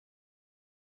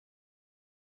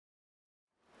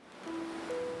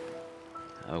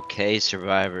Okay,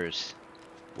 survivors,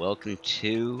 welcome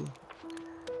to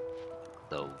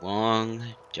The Long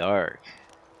Dark.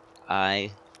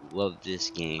 I love this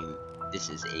game. This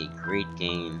is a great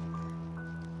game.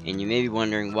 And you may be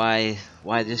wondering why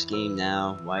this game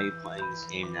now? Why are you playing this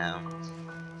game now?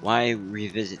 Why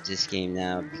revisit this game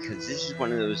now? Because this is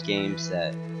one of those games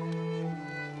that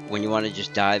when you want to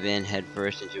just dive in head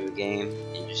first into a game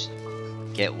and just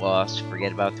get lost,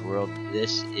 forget about the world,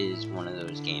 this is one of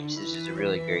those games. This is a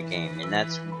really great game, and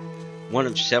that's one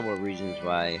of several reasons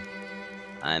why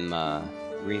I'm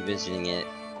revisiting it.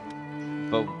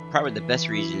 But probably the best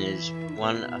reason is,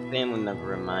 one, a family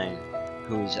member of mine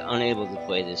who's unable to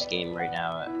play this game right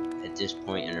now at this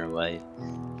point in her life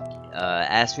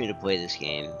asked me to play this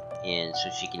game, and so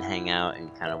she can hang out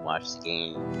and kind of watch the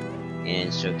game.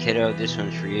 And so, kiddo, this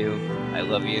one's for you. I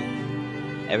love you.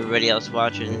 Everybody else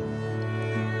watching,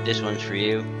 this one's for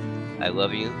you. I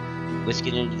love you. Let's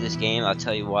get into this game. I'll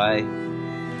tell you why.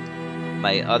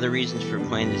 My other reasons for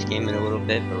playing this game in a little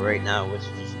bit, but right now, let's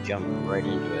just jump right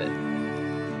into it.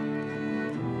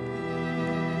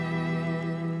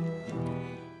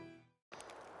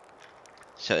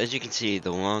 So as you can see, The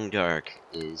Long Dark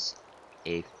is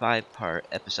a 5-part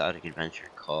episodic adventure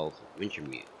called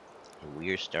WINTERMUTE. And we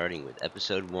are starting with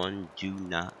episode 1, Do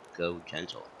Not Go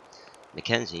Gentle.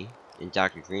 Mackenzie and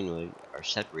Dr. Greenwood are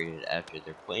separated after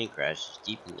their plane crashes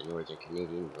deep in the northern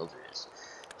Canadian wilderness.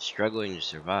 Struggling to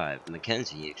survive,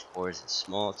 Mackenzie explores the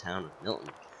small town of Milton,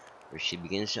 where she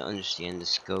begins to understand the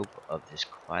scope of this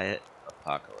quiet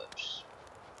apocalypse.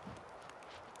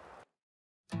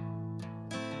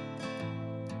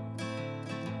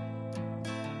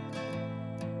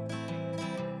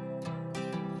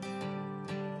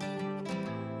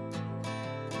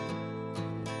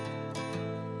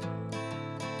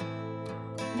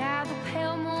 Now the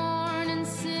pale morning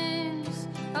sings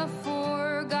of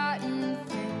forgotten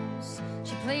things.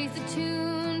 She plays the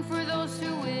tune for those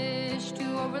who wish to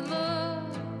overlook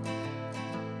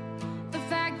the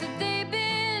fact that they've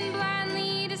been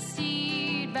blindly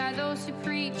deceived by those who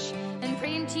preach and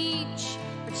pray and teach.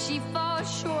 But she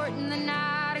falls short and the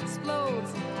night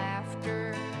explodes in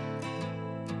laughter.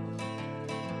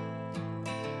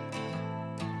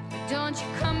 But don't you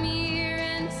come here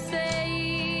and say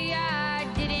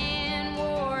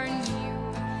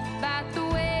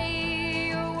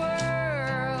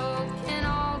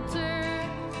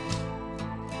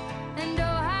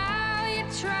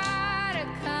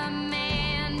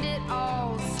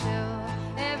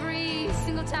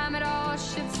time it all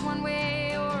shifts one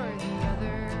way or the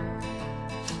other.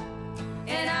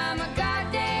 And I'm a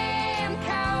goddamn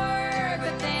coward,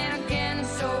 but then again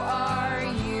so are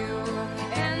you.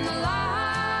 And the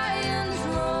lions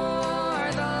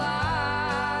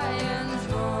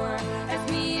roar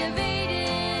as me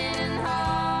evading and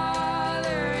hollering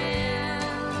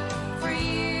for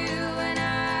you. And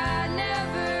I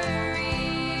never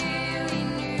really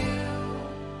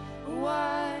knew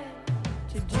what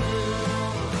to do.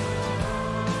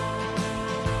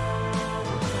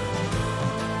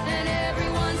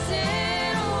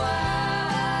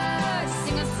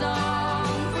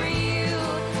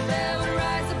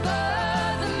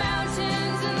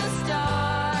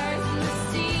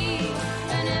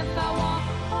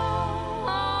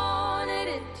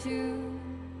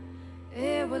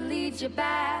 You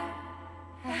back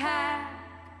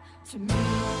to me.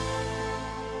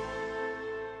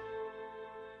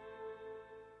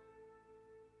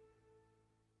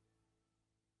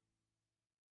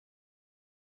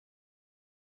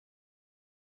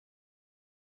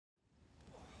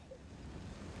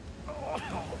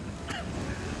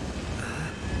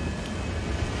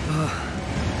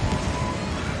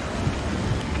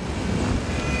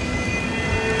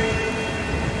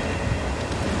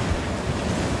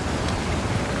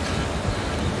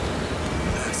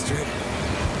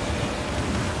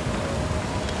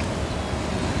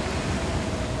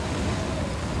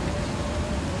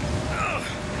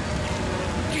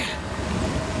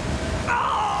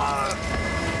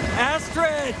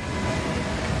 Astrid!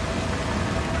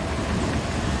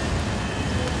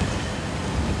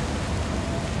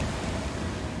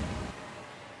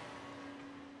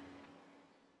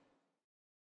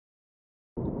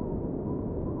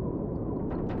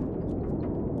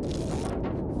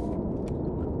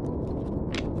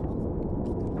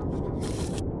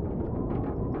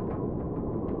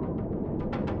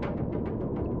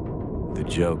 The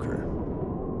Joker.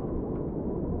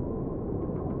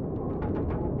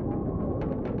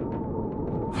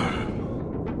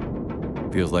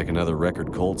 Feels like another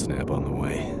record cold snap on the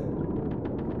way.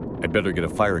 I'd better get a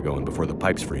fire going before the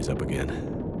pipes freeze up again.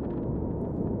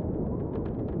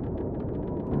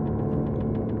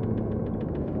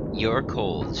 You're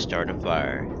cold, start a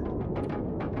fire.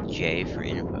 J for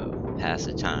info. Pass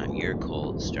the time. You're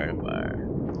cold, start a fire.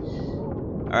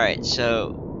 Alright,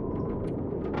 so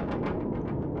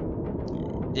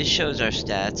this shows our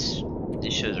stats.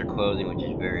 This shows our clothing, which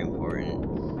is very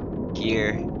important.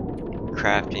 Gear,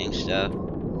 crafting stuff.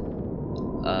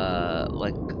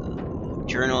 Like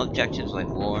journal objectives like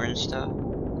lore and stuff.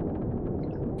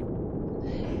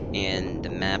 And the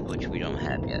map, which we don't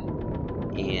have yet.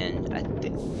 And I think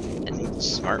the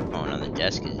smartphone on the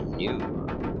desk is new.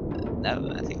 That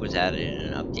I think was added in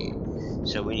an update.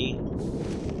 So we need,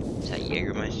 is that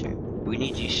Jägermeister? We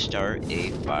need to start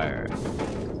a fire.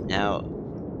 Now,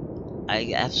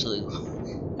 I absolutely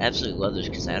love this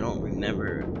because I don't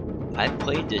remember. I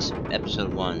played this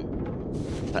episode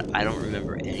 1, but I don't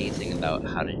remember anything about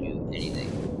how to do anything.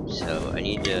 So I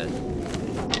need to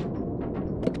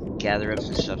gather up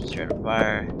some stuff to start a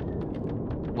fire.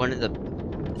 One of the,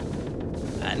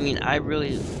 I mean, I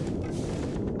really,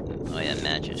 oh yeah,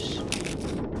 matches,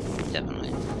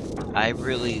 definitely. I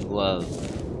really love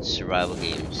survival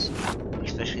games,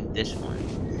 especially this one,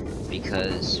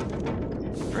 because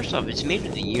first off, it's made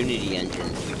with the Unity engine,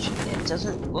 which it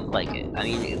doesn't look like it. I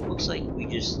mean, it looks like we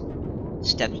just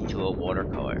stepped into a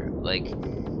watercolor. Like,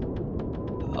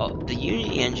 the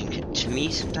Unity engine, to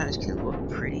me, sometimes can look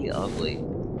pretty ugly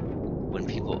when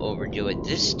people overdo it.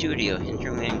 This studio,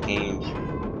 Hinterland Games,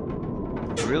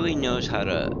 really knows how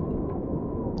to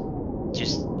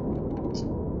just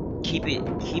keep it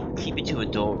to a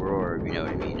dull roar, you know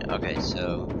what I mean? Okay,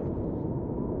 so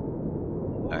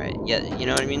alright, yeah, you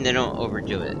know what I mean? They don't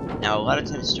overdo it. Now, a lot of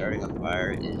times starting a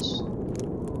fire is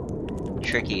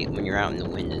tricky when you're out in the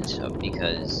wind and stuff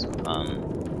because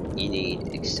you need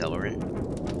accelerant.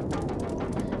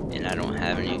 And I don't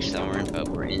have any accelerant, but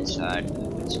we're inside with the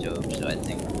wood stove, so I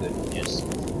think we're good with just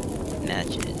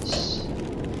matches.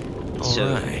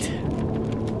 Alright.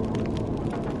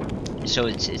 So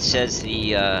it says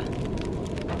the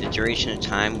duration of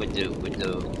time with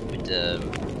the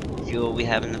fuel we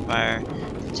have in the fire,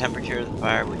 the temperature of the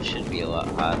fire, which should be a lot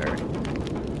hotter.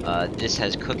 This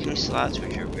has cooking slots,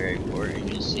 which are very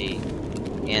important to see.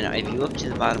 And if you look to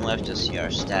the bottom left, you'll see our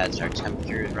stats. Our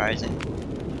temperature is rising.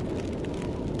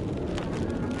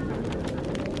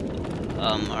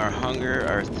 Our hunger,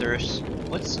 our thirst.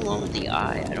 What's the one with the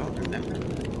eye? I don't remember.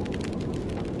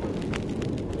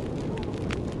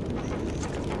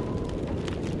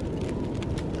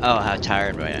 Oh, how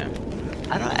tired I am.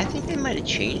 I think they might have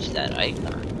changed that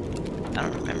icon. I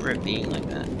don't remember it being like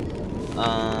that.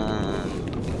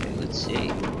 Okay, let's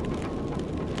see.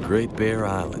 Great Bear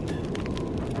Island.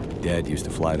 Dad used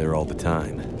to fly there all the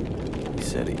time. He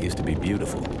said it used to be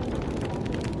beautiful.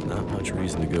 Not much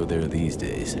reason to go there these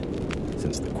days,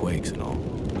 since the quakes and all.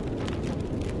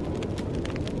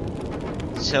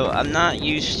 So, I'm not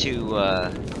used to,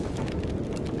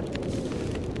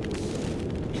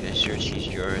 can I search these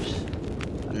drawers?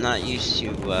 I'm not used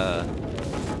to,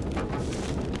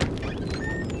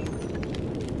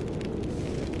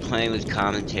 playing with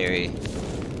commentary.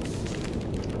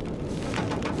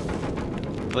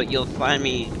 But you'll find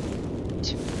me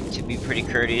to be pretty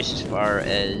courteous as far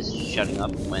as shutting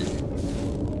up when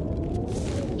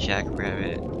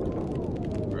Jackrabbit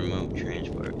remote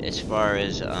transport. As far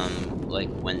as like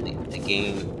when the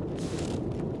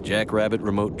game Jackrabbit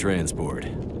remote transport.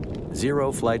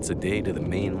 0 flights a day to the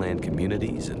mainland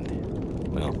communities and,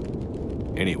 well,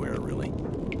 anywhere really.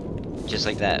 Just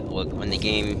like that. Look, when the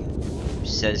game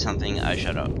says something, I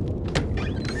shut up.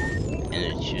 And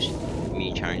it's just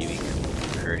me trying to be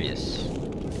courteous.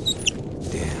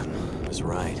 Damn, I was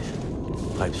right.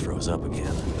 Pipes froze up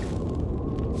again.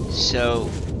 So,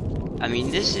 I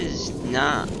mean, this is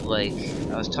not like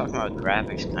I was talking about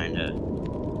graphics, kinda.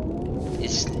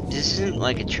 This isn't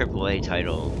like a AAA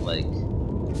title. Like,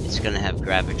 it's gonna have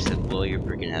graphics that blow your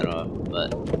freaking head off,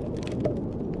 but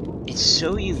it's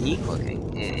so unique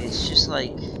looking. It's just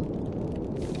like,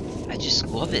 I just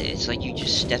love it. It's like you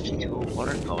just stepped into a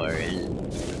watercolor,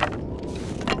 and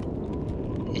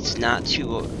it's not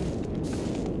too.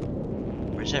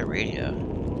 Where's that radio?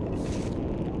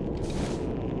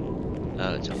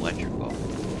 Oh, it's electrical.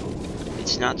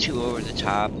 It's not too over the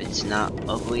top. It's not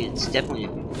ugly. It's definitely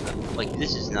like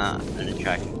this is not an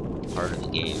attractive part of the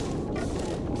game.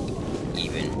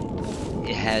 Even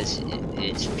it has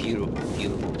its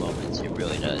beautiful moments. It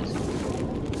really does.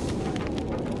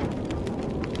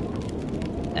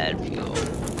 Add fuel.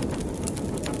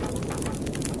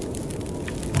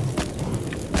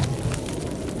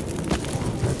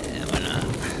 Yeah, why not?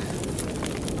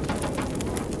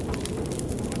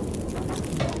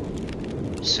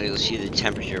 So you'll see the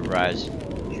temperature rise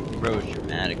grows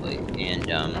dramatically, and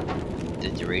the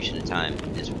duration of time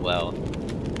as well.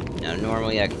 Now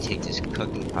normally I could take this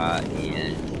cooking pot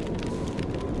and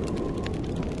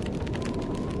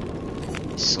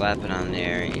slap it on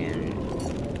there and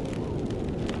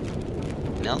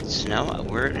melt snow.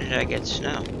 Where did I get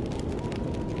snow?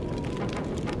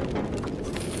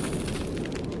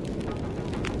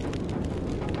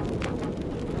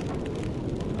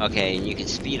 Okay, and you can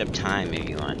speed up time if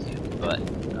you want to, but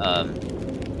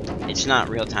it's not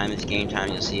real time, it's game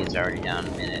time. You'll see it's already down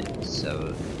a minute,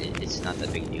 so it's not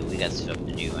that big deal. We got stuff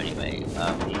to do anyway.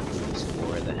 We need to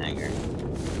explore the hangar.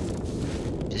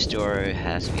 This door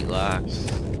has to be locked.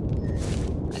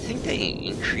 I think they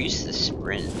increased the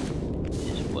sprint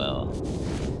as well.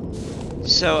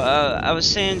 So, I was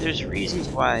saying there's reasons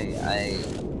why I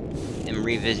am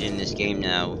revisiting this game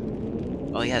now.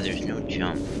 Oh yeah, there's no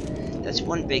jump. That's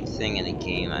one big thing in a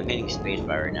game. I'm hitting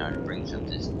spacebar right now and it brings up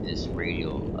this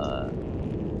radial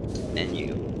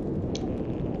menu.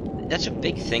 That's a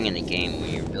big thing in a game when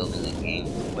you're building a game,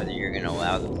 whether you're going to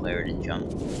allow the player to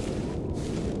jump.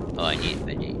 Oh, I need.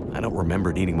 I don't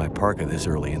remember needing my parka this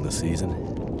early in the season.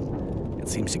 It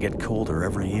seems to get colder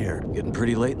every year. Getting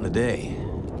pretty late in the day.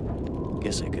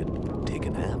 Guess I could take a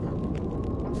nap.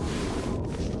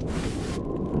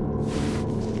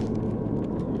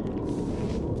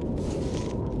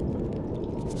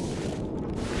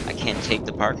 Can't take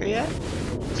the parka yet?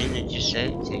 Didn't it just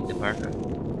say take the parka?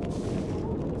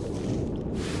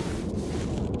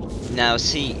 Now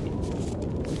see,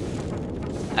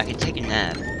 I can take a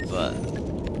nap, but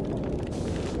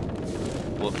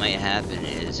what might happen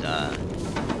is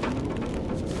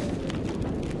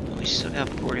we still got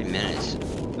 40 minutes.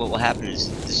 What will happen is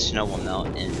the snow will melt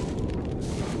and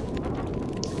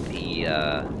the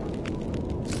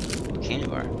candy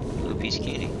bar, little piece of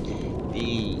candy,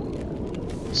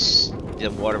 the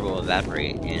water will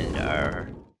evaporate and our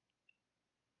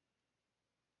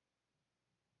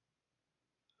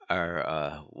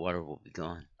water will be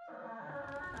gone.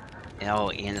 Oh,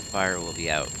 and the fire will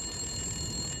be out.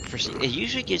 It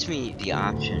usually gives me the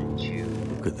option to...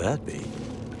 What could that be?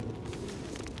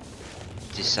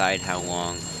 Decide how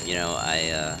long, you know,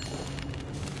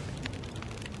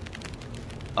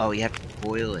 Oh, you have to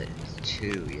boil it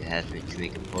too. You have to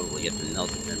make it potable. You have to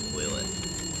melt it and then boil it.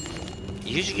 It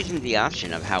usually gives me the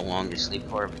option of how long to sleep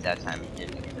for, but that time it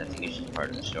didn't, because I think it's just part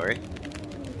of the story.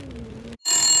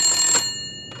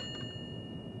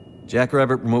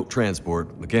 Jackrabbit Remote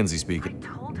Transport, Mackenzie speaking. I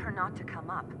told her not to come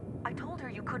up. I told her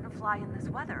you couldn't fly in this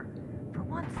weather. For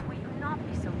once, will you not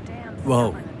be so damn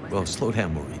Whoa, stubborn and well, listen? slow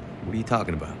down, Maureen. What are you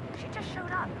talking about? She just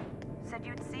showed up. Said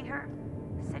you'd see her.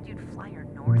 Said you'd fly her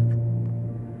north.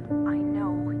 I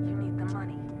know you need the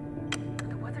money.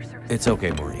 The weather service... It's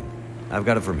okay, Maureen. I've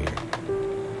got it from here.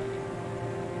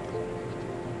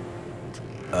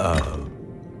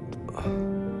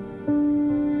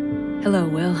 Hello,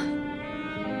 Will.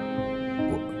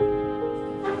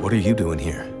 What are you doing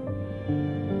here?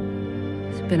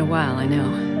 It's been a while, I know.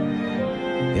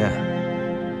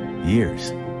 Yeah.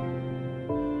 Years.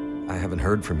 I haven't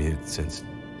heard from you since...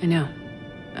 I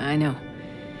know.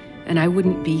 And I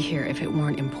wouldn't be here if it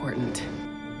weren't important.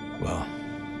 Well...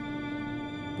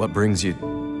 What brings you...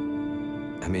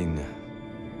 I mean...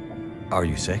 Are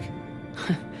you sick?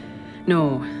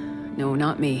 No,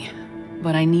 not me.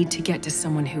 But I need to get to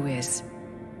someone who is.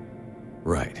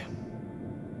 Right.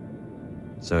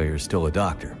 So you're still a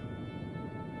doctor?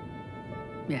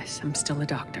 Yes, I'm still a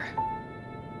doctor.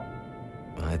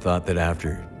 I thought that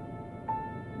after...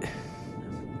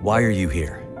 Why are you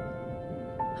here?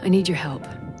 I need your help.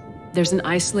 There's an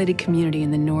isolated community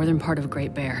in the northern part of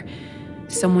Great Bear.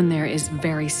 Someone there is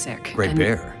very sick. Great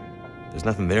Bear? There's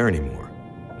nothing there anymore.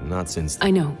 Not since... I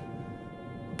know.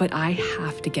 But I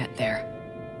have to get there.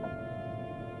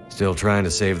 Still trying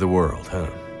to save the world, huh?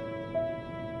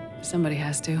 Somebody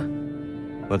has to.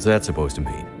 What's that supposed to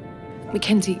mean?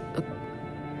 Mackenzie...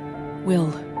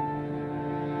 Will...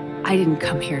 I didn't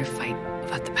come here to fight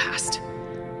about the past.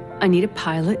 I need a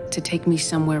pilot to take me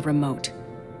somewhere remote.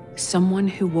 Someone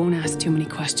who won't ask too many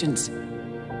questions.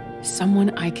 Someone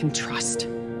I can trust.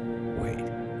 Wait.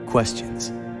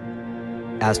 Questions?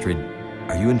 Astrid,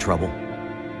 are you in trouble?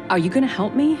 Are you gonna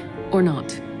help me, or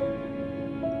not?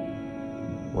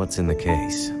 What's in the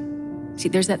case? See,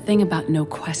 there's that thing about no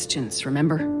questions,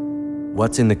 remember?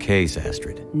 What's in the case,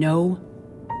 Astrid? No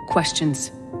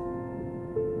questions.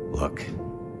 Look,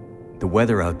 the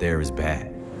weather out there is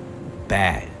bad.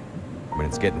 Bad. I mean,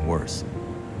 it's getting worse.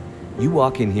 You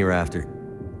walk in here after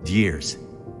years.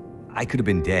 I could have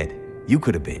been dead. You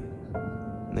could have been.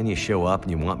 And then you show up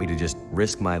and you want me to just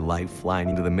risk my life flying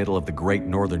into the middle of the great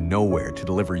northern nowhere to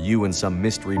deliver you in some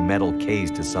mystery metal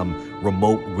case to some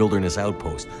remote wilderness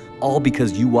outpost, all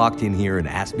because you walked in here and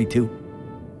asked me to?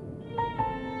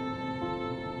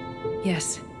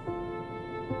 Yes.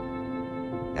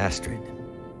 Astrid,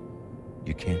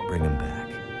 you can't bring him back.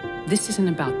 This isn't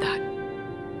about that.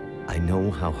 I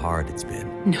know how hard it's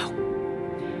been. No.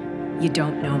 You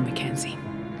don't know, Mackenzie.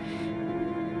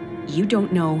 You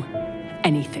don't know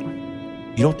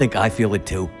anything. You don't think I feel it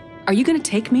too? Are you gonna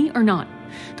take me or not?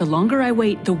 The longer I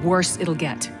wait, the worse it'll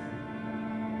get.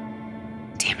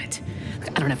 Damn it.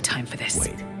 I don't have time for this.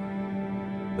 Wait.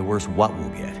 The worse what we'll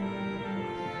get?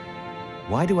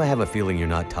 Why do I have a feeling you're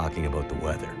not talking about the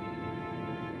weather?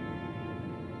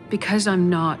 Because I'm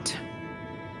not.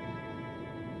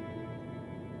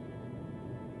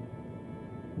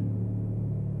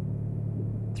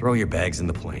 Throw your bags in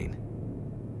the plane.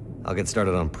 I'll get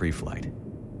started on pre-flight.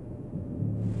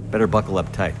 Better buckle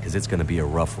up tight, because it's gonna be a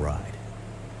rough ride.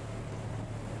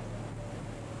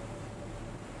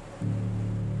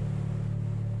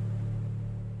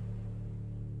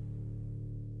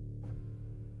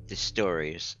 The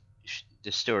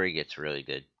story gets really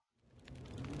good.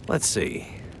 Let's see.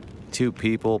 2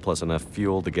 people plus enough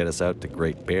fuel to get us out to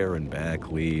Great Bear and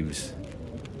back leaves...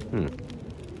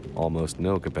 almost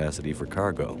no capacity for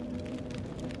cargo.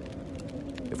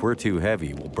 If we're too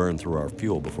heavy, we'll burn through our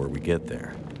fuel before we get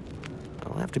there.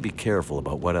 I'll have to be careful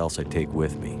about what else I take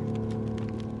with me.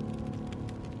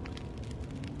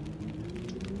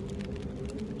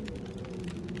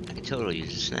 I could totally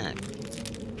use a snack.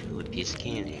 Ooh, a piece of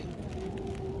candy.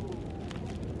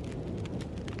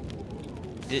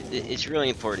 It's really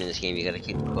important in this game. You gotta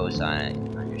keep a close eye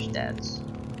on your stats.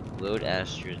 Load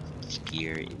Astrid's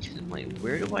gear into the plane.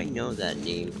 Where do I know that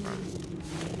name from?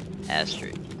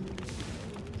 Astrid.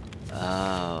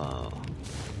 Oh.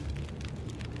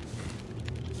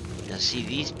 Now see,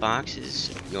 these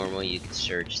boxes, normally you can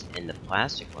search, and the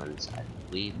plastic ones, I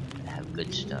believe, have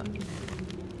good stuff.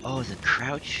 Oh, the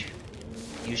crouch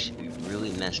used to be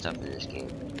really messed up in this game.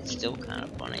 It's still kind of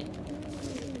funny.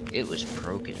 It was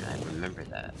broken, I remember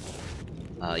that.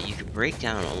 You can break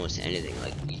down almost anything,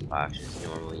 like these boxes,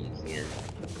 normally you can.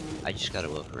 I just gotta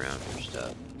look around for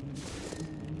stuff.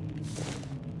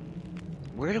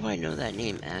 Where do I know that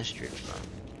name Astrid from?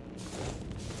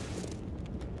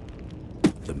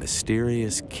 The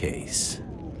mysterious case.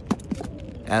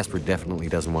 Astrid definitely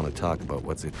doesn't want to talk about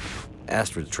what's it.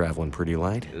 Astrid's traveling pretty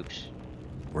light. Oops.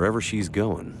 Wherever she's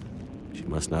going, she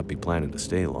must not be planning to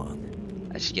stay long.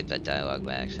 I skipped that dialogue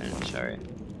by accident, I'm sorry.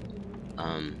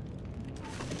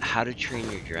 How to train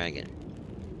your dragon.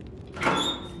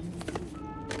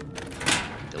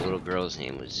 The little girl's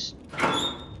name was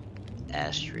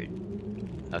Astrid.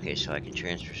 Okay, so I can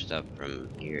transfer stuff from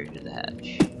here to the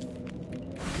hatch.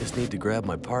 Just need to grab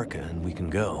my parka and we can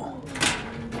go.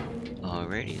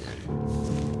 Alrighty then.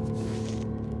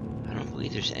 I don't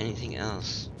believe there's anything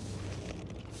else.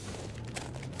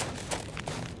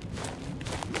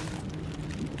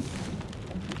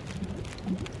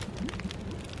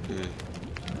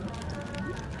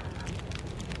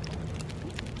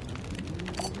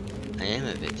 I am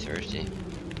a bit thirsty.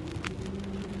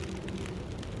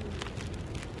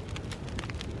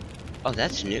 Oh,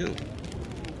 that's new.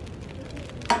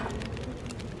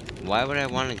 Why would I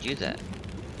want to do that?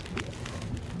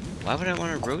 Why would I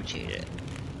want to rotate it?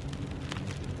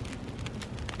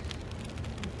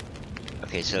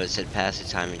 Okay, so it said pass the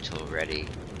time until ready.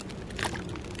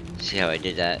 See how I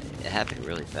did that? It happened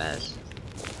really fast.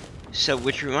 So,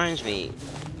 which reminds me,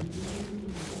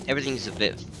 everything's a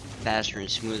bit faster and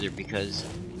smoother because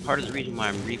part of the reason why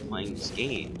I'm replaying this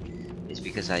game is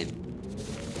because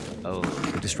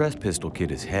The distress pistol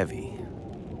kit is heavy,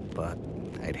 but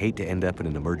I'd hate to end up in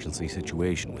an emergency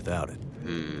situation without it.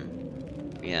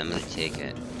 Yeah, I'm gonna take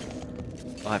it.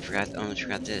 Oh, I almost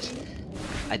forgot this.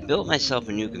 I built myself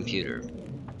a new computer,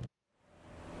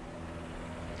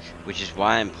 which is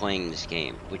why I'm playing this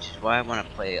game, which is why I want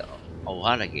to play a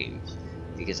lot of games,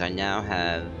 because I now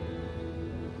have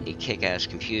a kick-ass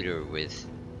computer with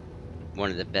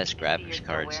one of the best graphics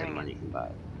cards that money can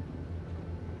buy.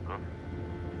 Huh?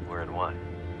 Wearing what?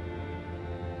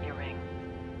 Your ring.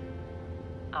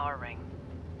 Our ring.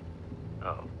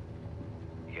 Oh.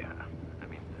 Yeah. I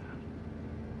mean,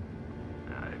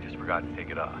 I just forgot to take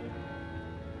it off.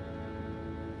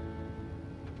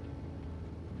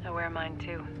 I wear mine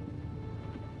too.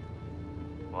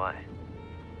 Why?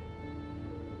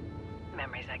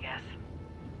 Memories, I guess.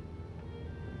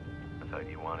 I thought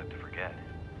you wanted to forget.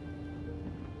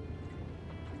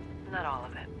 Not all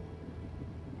of it.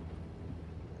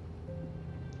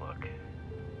 Look,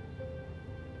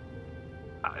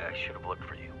 I should have looked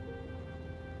for you.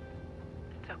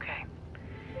 It's okay.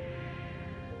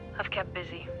 I've kept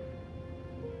busy.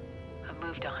 I've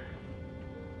moved on.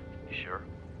 You sure?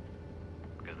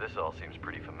 Because this all seems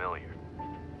pretty familiar.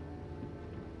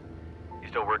 You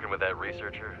still working with that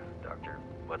researcher? Dr.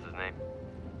 What's his name?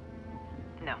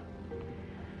 No.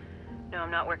 No,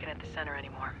 I'm not working at the center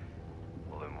anymore.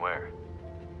 Well, then where?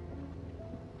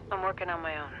 I'm working on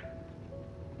my own.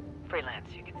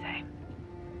 Freelance, you could say.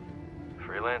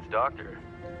 Freelance doctor?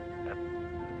 That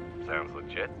sounds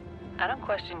legit. I don't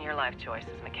question your life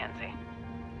choices, Mackenzie.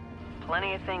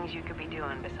 Plenty of things you could be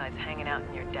doing besides hanging out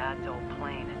in your dad's old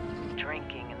plane and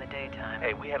drinking in the daytime.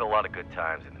 Hey, we had a lot of good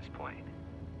times in this plane.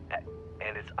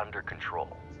 And it's under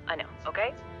control. I know,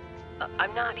 okay?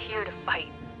 I'm not here to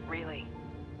fight, really.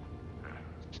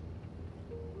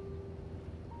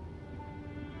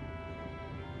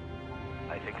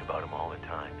 I think about him all the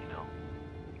time, you know?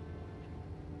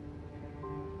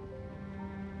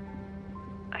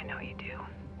 I know you do.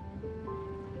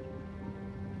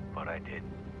 But I did.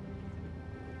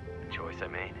 The choice I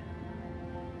made.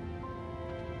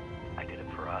 I did it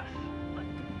for us.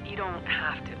 You don't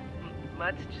have to.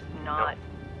 Let's just not... No.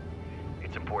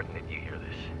 It's important that you hear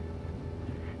this.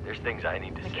 There's things I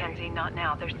need to say. Mackenzie, not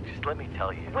now. There's... Just let me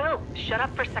tell you. Will, shut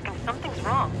up for a second. Something's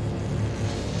wrong.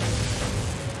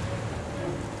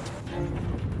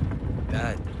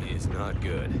 That is not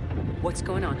good. What's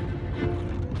going on?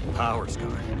 Power's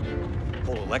gone.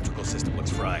 Whole electrical system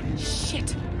looks fried.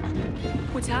 Shit!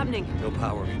 What's happening? No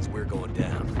power means we're going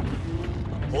down.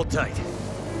 Hold tight.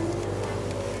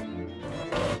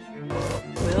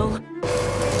 Will?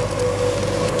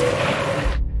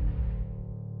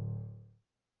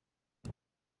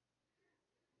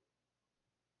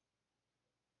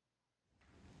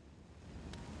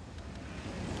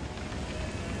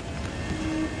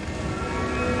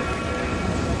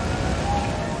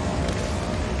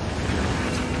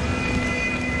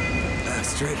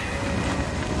 Astrid.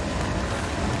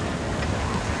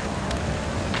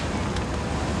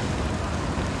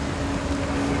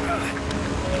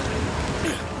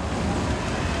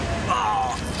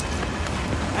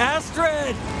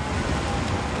 Astrid!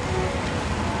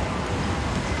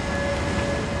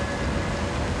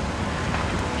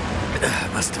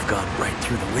 Must have gone right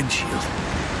through the windshield.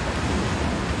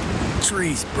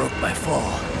 Trees broke my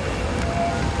fall.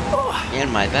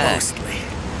 And my back. Mostly.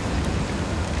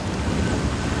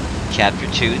 Chapter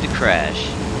 2, The Crash.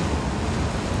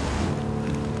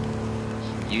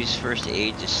 Use first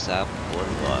aid to stop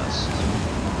blood loss.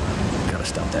 Gotta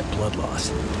stop that blood loss.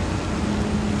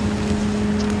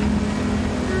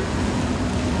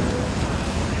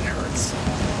 It hurts.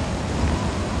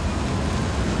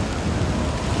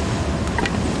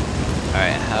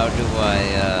 Alright, how do I,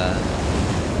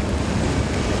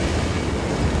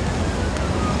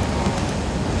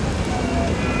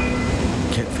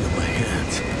 Can't feel my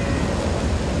hands.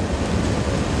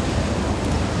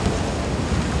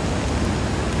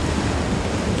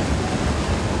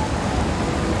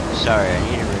 Sorry, I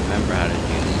need to remember how to do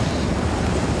this.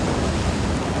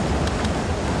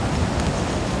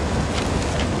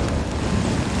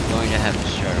 I'm going to have to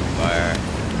start a fire.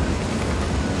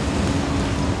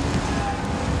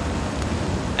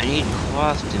 I need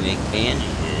cloth to make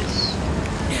bandages,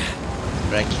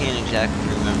 but I can't exactly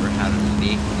remember how to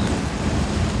make them.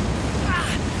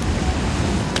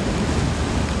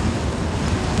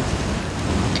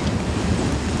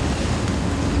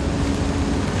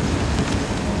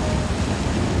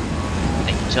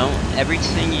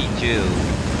 Everything you do,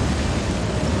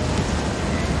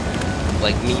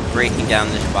 like me breaking down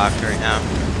this box right now,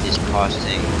 is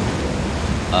costing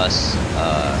us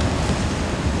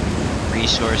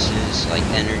resources like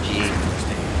energy.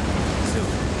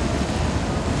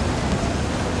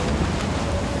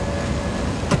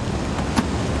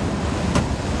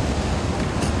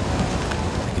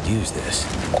 I could use this.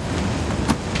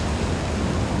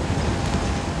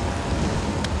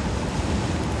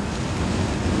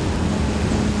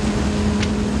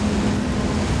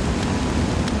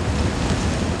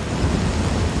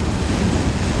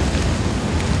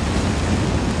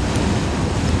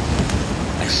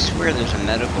 There's a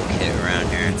medical kit around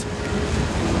here.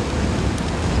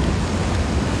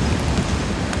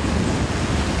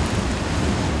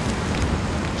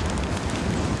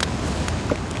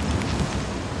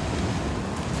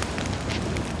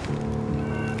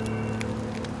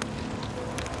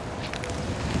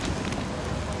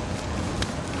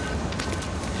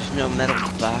 There's no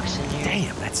medical box in here.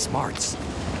 Damn, that's smarts.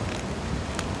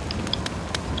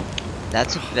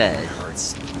 That's a bed. It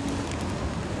hurts.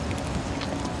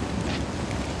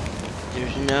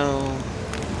 There's no...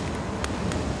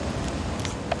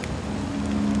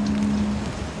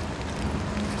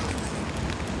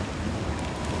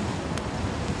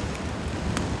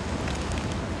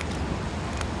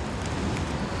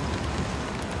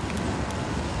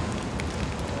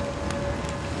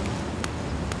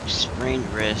 sprained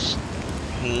wrist,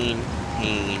 pain.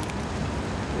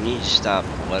 We need to stop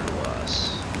blood loss.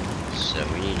 So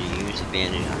we need to use a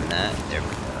bandage on that. There we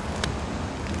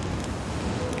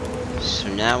go. So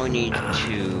now we need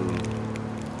to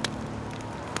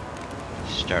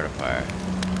start a fire.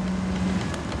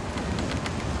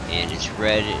 And it's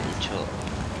red until...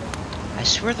 I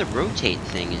swear the rotate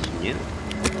thing is new.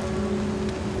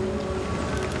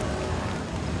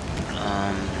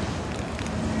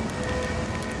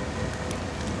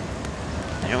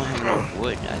 I don't have enough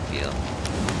wood, I feel.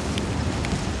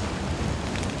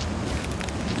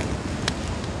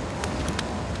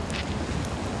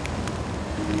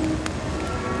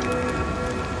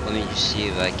 Let me just see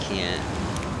if I can't.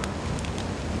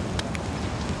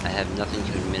 I have nothing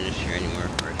to administer anymore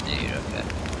first aid, okay.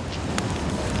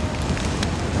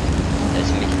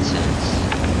 That's making sense.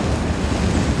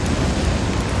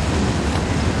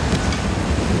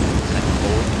 Is that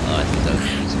cold? Oh, I thought that was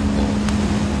piece of cold.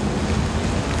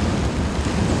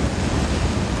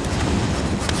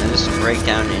 And this will break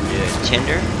down into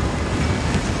tinder.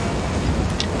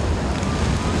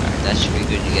 Alright, that should be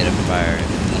good to get a fire at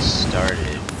least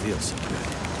started. Feels so good.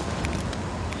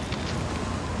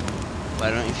 Why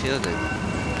don't you feel good?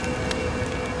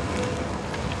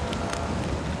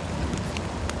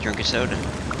 Drink a soda.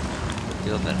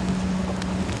 Feel better.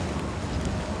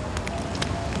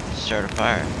 Start a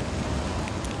fire.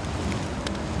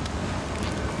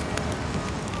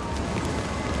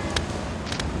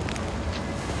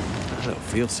 I don't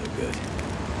feel so good.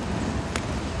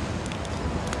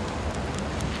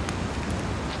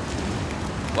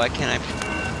 Why can't I?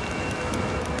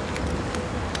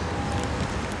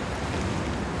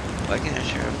 Why can't I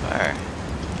start a fire?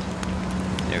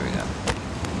 There we go.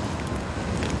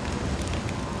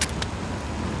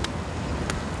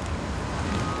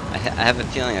 I have a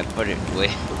feeling I put it way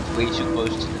too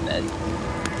close to the bed.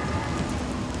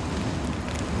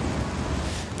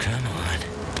 Come on.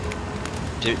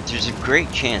 There's a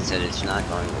great chance that it's not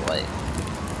going to light.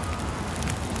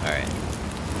 Alright.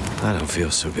 I don't feel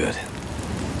so good.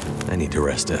 I need to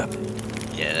rest up.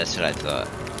 Yeah, that's what I thought.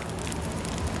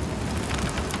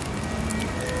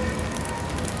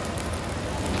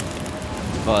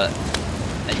 But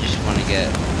I just want to get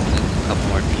like a couple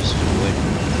more pieces of wood.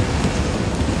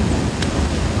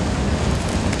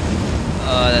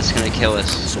 Oh, that's gonna kill us.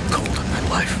 So cold in my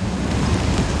life.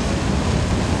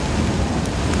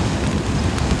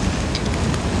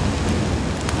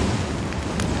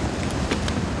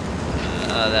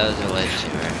 Oh, that was a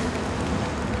lightsaber.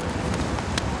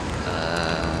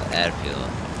 Add fuel.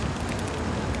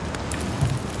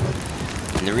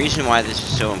 And the reason why this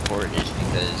is so important is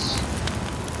because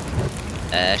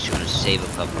I actually want to save a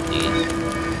couple of these.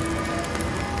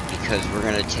 Because we're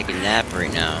gonna take a nap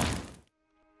right now.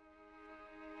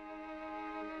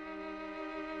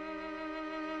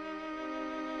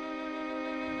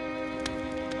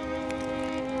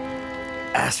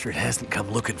 Astrid hasn't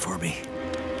come looking for me.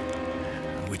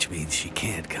 Which means she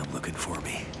can't come looking for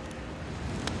me.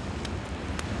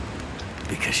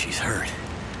 Because she's hurt.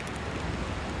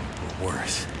 Or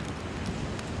worse.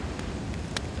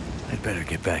 I'd better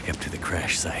get back up to the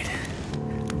crash site.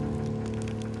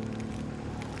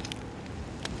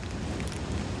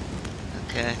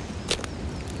 Okay.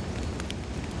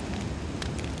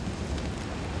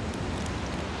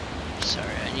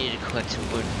 Sorry, I need to collect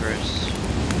some wood first.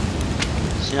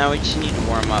 So now we just need to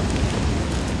warm up.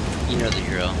 You know the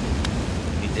drill.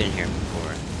 We've been here before.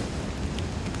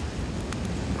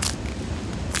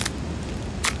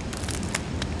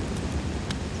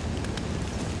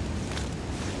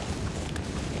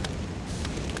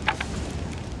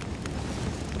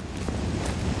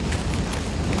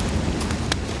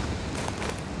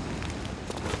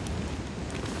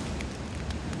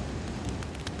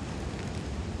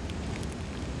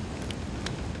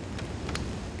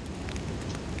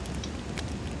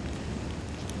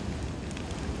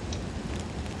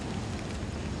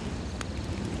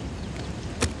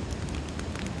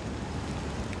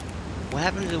 What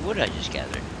happened to the wood I just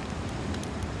gathered?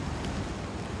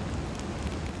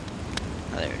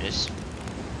 Oh, there it is.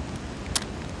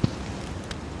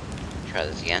 Try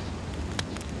this again.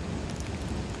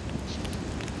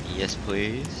 Yes,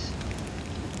 please.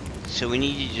 So we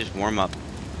need to just warm up.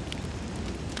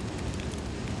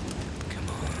 Come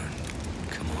on.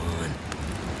 Come on.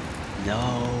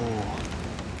 No.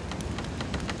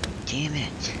 Damn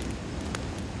it.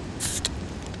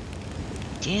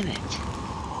 Damn it.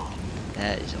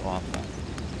 That is awful.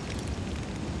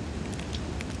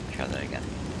 Try that again.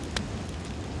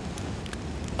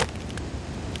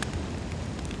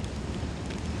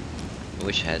 I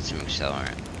wish I had some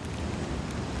accelerant.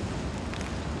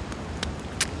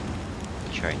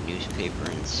 try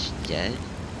newspaper instead.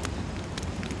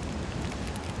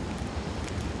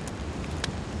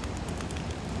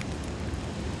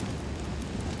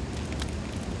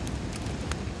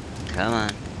 Come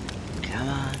on. Come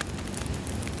on.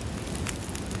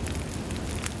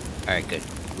 Alright, good.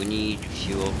 We need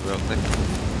fuel real quick.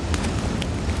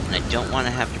 And I don't want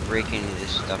to have to break any of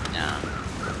this stuff down.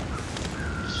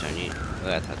 So I need...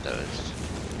 Oh, I thought that was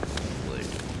wood.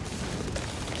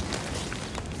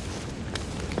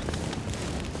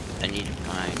 I need to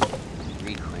find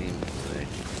reclaimed wood.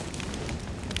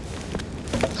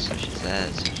 Such as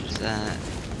that, such as that.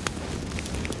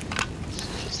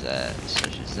 Such as that,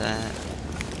 such as that.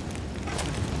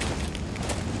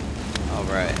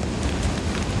 Alright.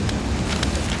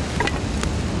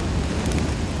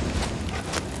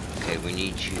 Okay, we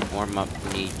need to warm up,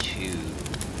 we need to...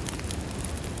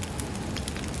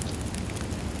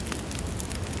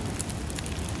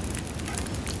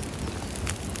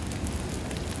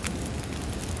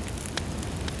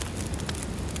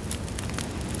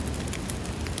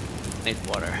 make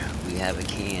water. We have a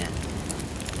can.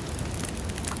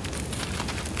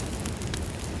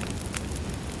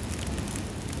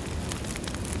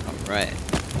 Alright.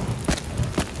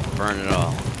 Burn it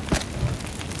all.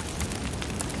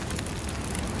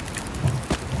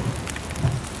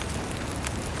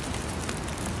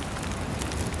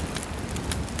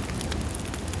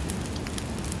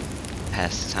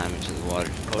 Pass the time until the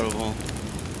water's potable.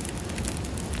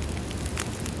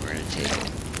 We're gonna take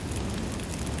it.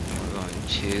 We're going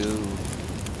to...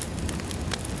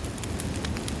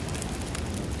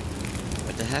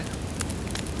 What the heck?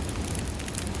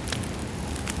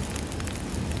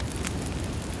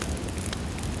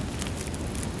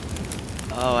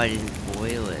 Oh, I didn't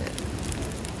boil it.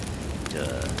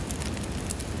 Duh.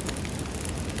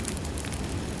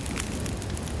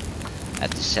 I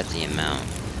have to set the amount.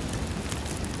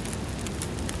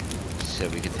 So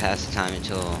we can pass the time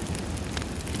until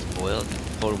it's boiled.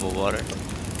 Potable water.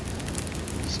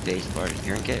 Space bar to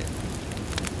drink it.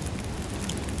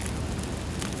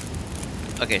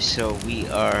 Okay, so we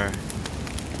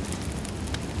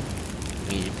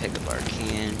need to pick up our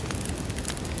can.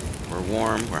 We're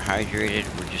warm, we're hydrated,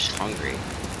 we're just hungry.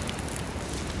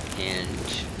 And,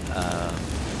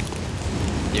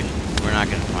 we're not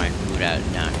gonna find food out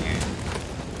down here.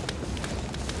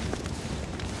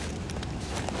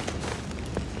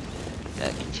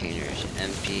 That container is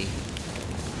empty.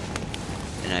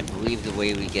 And I believe the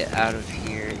way we get out of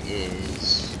here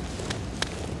is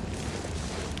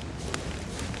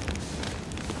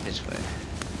this way.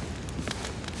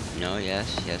 No,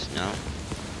 yes, yes, no.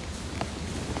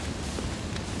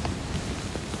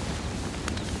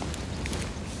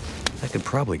 I could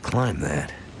probably climb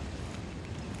that.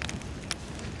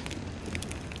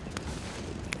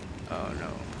 Oh no,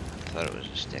 I thought it was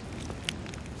a stick.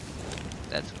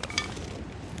 That's what.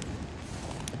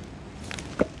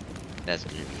 That's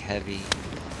gonna be heavy.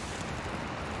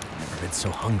 Never been so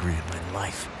hungry in my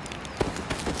life.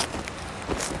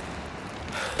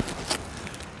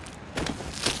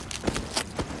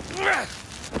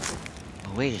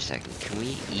 Oh, wait a second, can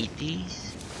we eat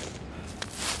these?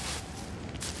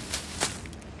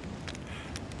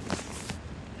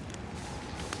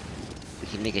 We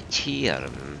can make a tea out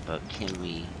of them, but can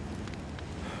we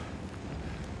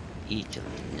eat them?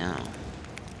 No.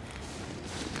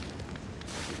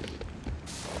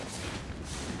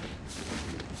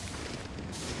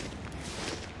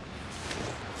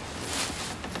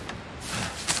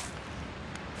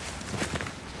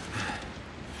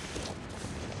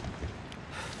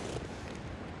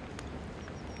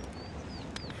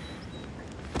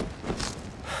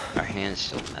 Our hand's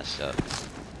still messed up.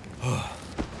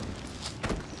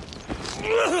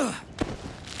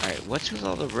 Alright, what's with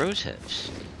all the rose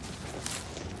hips?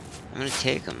 I'm gonna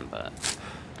take them, but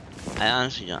I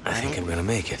honestly don't. I think I'm gonna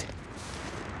make it.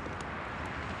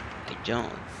 I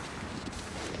don't.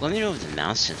 Let me know if the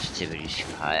mouse sensitivity is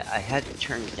too high. I had to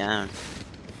turn it down.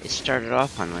 It started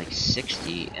off on like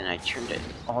 60, and I turned it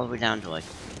all the way down to like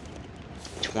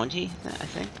 20, I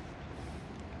think.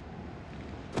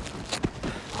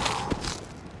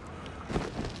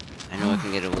 I know it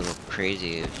can get a little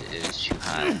crazy if it's too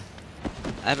high.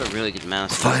 I have a really good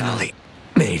mouse pad. Finally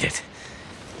made it.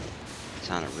 It's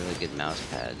on a really good mouse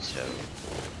pad, so...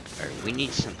 Alright, we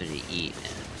need something to eat,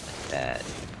 man. Like that.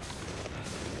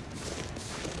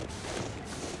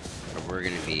 Or we're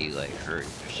gonna be, like, hurting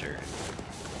for certain.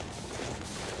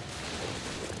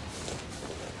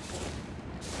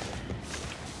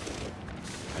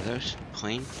 Are those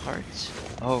plane parts?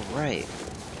 Oh, right.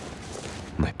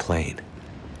 My plane.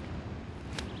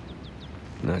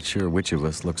 Not sure which of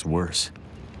us looks worse.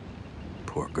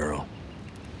 Poor girl.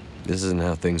 This isn't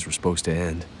how things were supposed to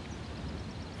end.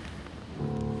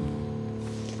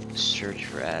 Search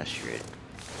for Astrid.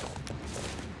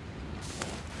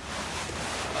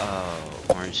 Oh,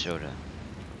 orange soda.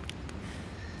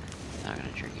 Not gonna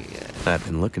drink it yet. I've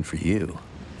been looking for you.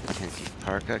 Mackenzie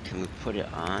parka, can we put it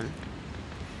on?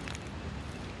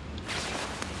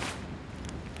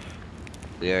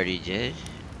 We already did.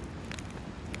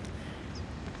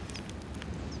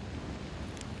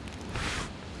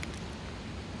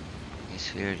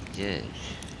 Guess we already did.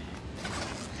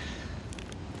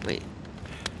 Wait.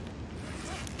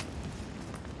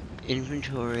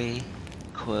 Inventory,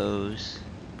 clothes.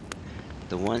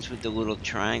 The ones with the little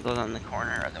triangles on the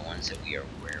corner are the ones that we are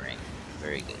wearing.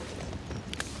 Very good.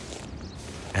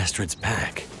 Astrid's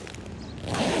pack.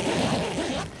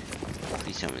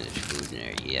 Please tell me there's food in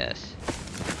there. Yes.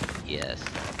 Yes.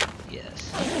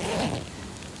 Yes.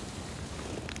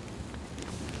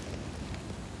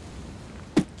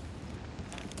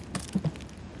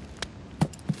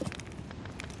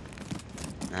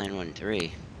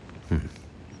 (913).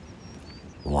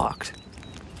 Locked.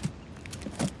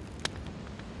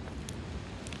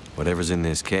 Whatever's in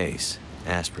this case,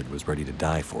 Astrid was ready to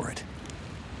die for it.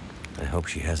 I hope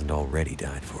she hasn't already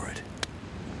died for it.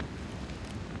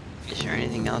 Is there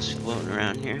anything else floating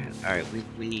around here? Alright,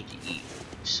 we need to eat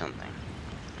something.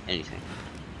 Anything.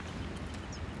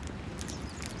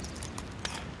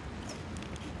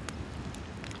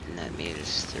 And that made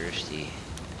us thirsty.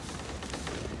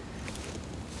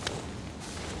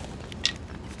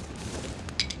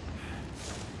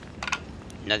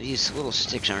 Now these little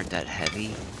sticks aren't that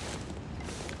heavy.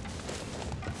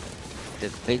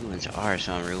 The big ones are,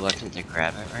 so I'm reluctant to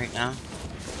grab it right now.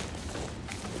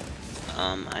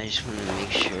 I just want to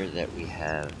make sure that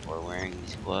we're wearing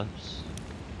these gloves.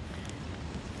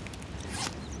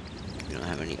 We don't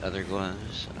have any other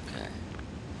gloves? Okay.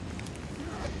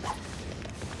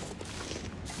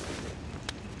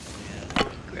 Yeah,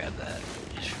 grab that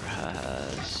just for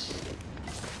us.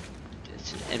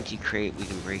 It's an empty crate, we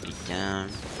can break it down.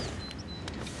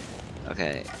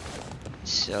 Okay.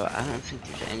 So I don't think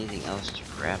there's anything else to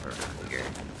grab around here.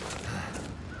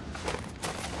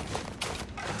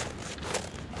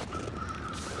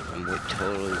 I'm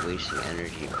totally wasting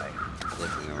energy by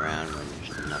looking around when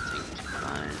there's nothing to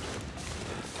find.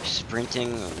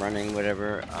 Sprinting, running,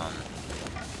 whatever,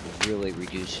 really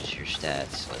reduces your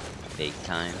stats, like, big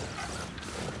time.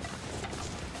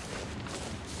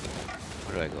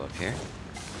 Where do I go, up here?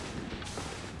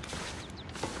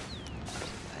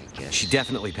 I guess... She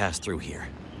definitely passed through here.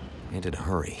 And in a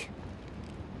hurry.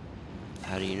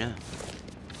 How do you know?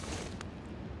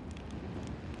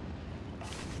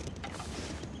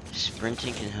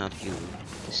 Sprinting can help you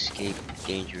escape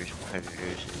dangerous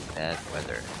predators and bad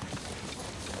weather.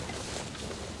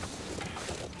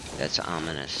 That's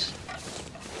ominous.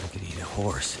 I could eat a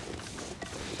horse.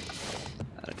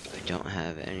 I don't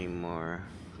have any more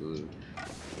food.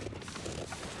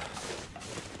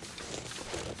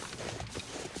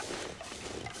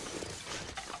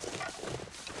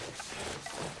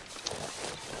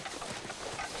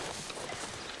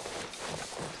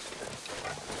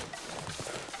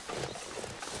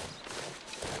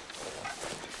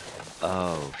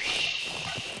 Oh,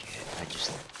 shit. I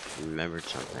just remembered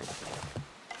something.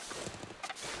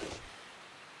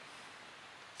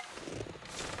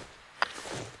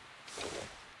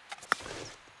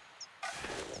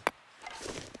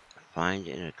 Find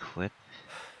and equip.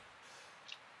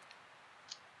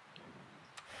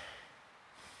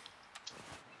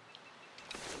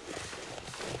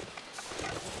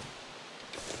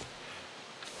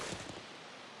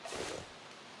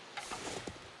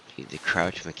 The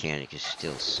crouch mechanic is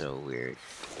still so weird.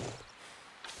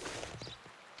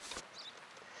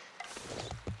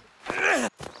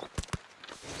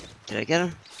 Did I get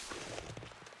him?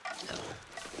 No.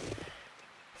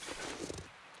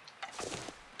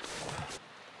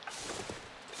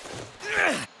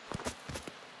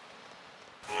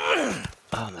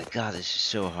 Oh my god, this is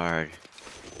so hard.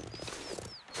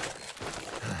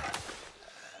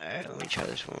 Alright, let me try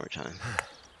this one more time.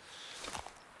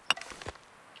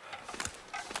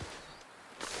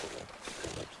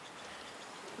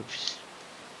 Oops.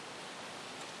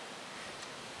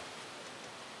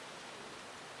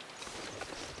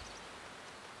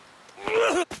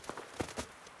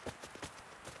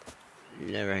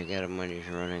 Never get him when he's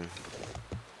running.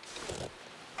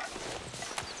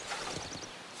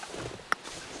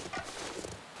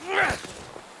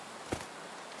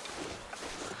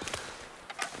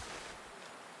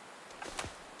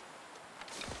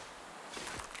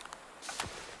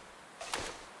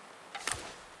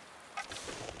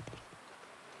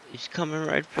 He's coming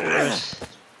right for us.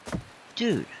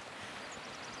 Dude.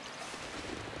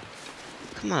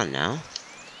 Come on now.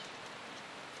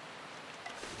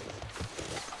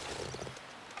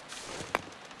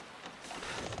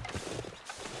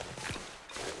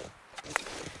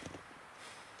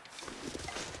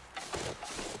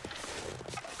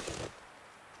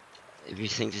 If you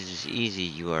think this is easy,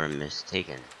 you are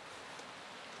mistaken.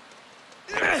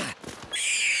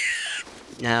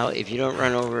 Now, if you don't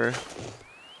run over...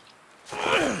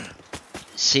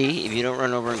 See? If you don't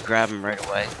run over and grab them right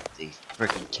away, they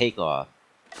freaking take off.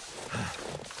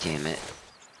 Damn it.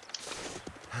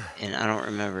 And I don't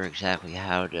remember exactly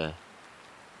how to...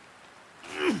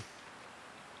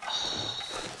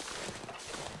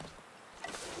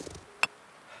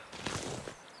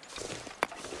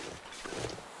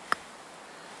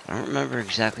 I don't remember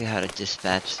exactly how to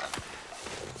dispatch them.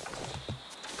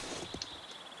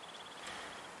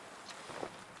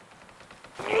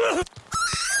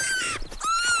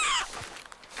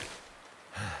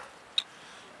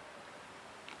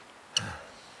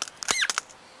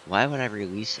 Why would I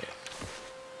release it?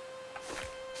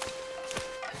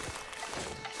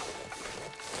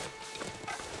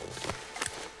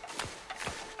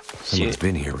 Someone's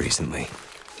been here recently.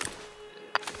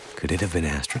 Could it have been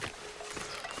Astrid?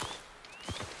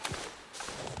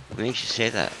 What makes you say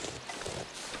that?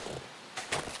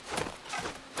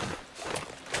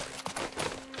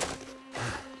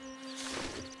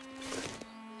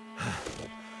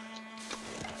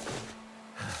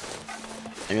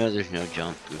 I know there's no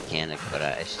jump mechanic, but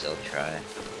I still try.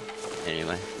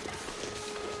 Anyway.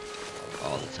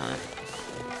 All the time.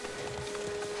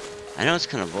 I know it's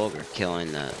kind of vulgar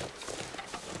killing the...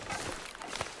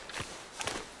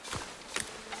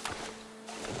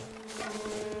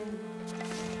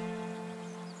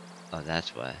 Oh,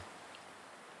 that's why.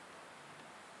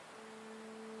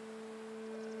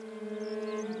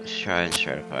 Let's try and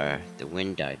start a fire. The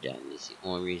wind died down. That's the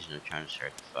only reason I'm trying to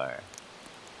start the fire.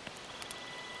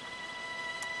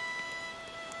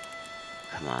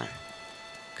 Come on.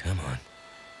 Come on.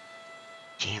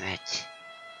 Damn it.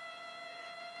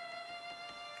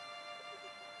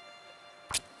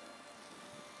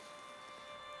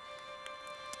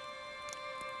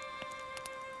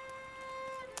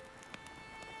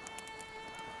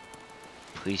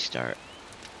 Please start.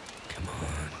 Come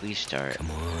on. Please start.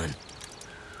 Come on.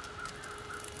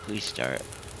 Please start.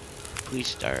 Please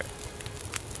start.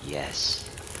 Yes.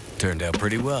 Turned out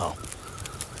pretty well.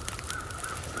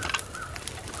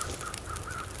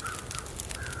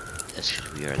 That's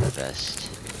because we are the best.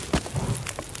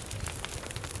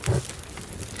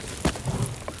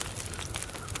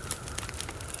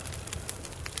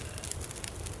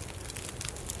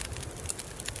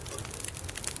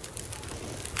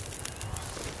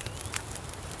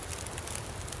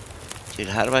 Dude,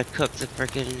 how do I cook the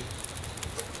frickin'...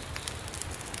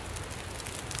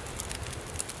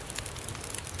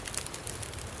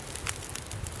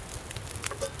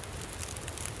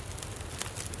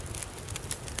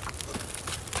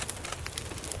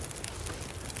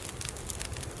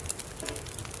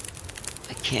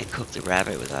 I can't cook the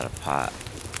rabbit without a pot.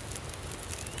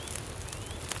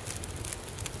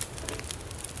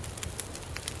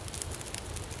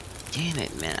 Damn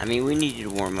it, man. I mean, we need you to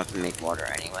warm up and make water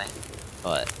anyway.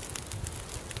 But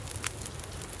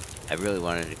I really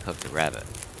wanted to cook the rabbit.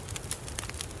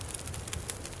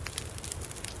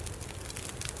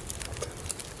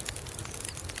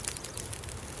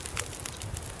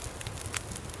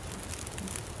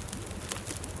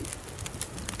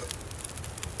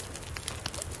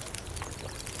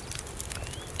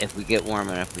 If we get warm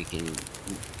enough, we can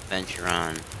venture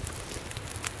on.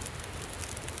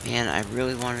 Man, I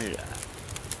really wanted to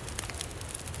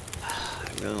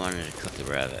cook the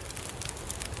rabbit.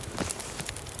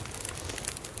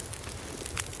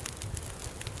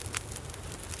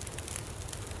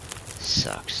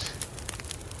 Sucks.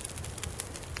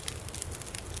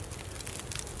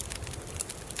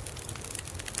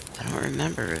 I don't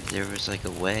remember if there was like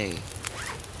a way.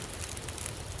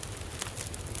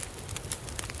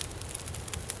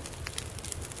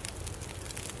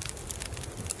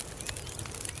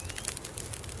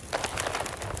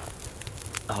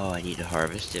 Oh, I need to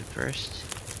harvest it first?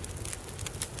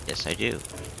 Yes, I do.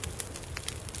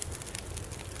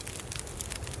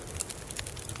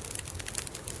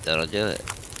 That'll do it.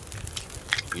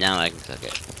 Now I can cook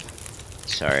it.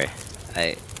 Sorry.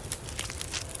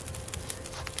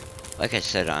 Like I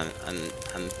said, I'm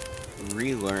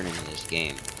relearning this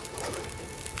game.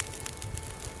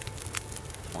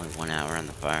 Only 1 hour on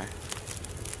the fire.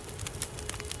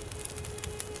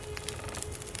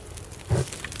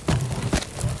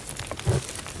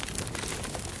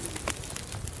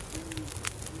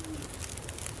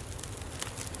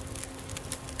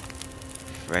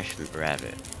 fresh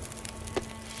rabbit.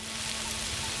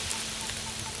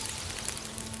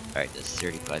 Alright, that's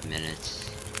 35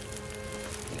 minutes.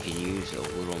 You can use a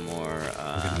little more,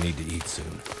 We're gonna need to eat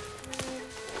soon.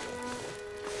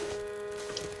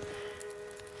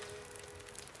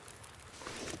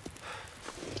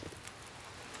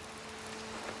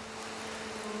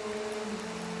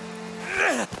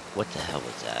 What the hell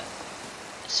was that?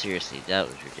 Seriously, that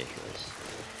was ridiculous.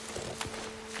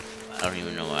 I don't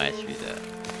even know why I threw that.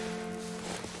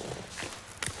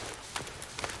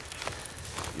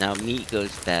 Now, meat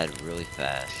goes bad really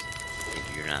fast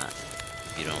if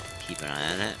you don't keep an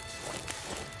eye on it.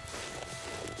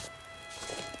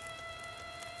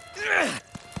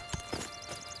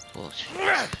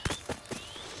 Bullshit.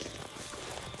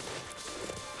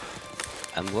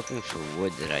 I'm looking for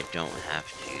wood that I don't have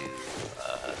to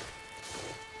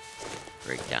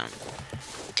break down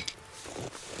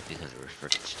because we're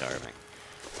freaking starving.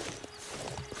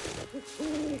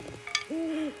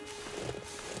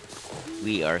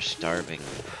 We are starving.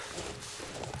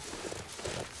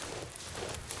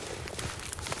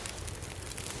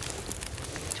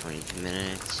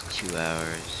 Minutes, 2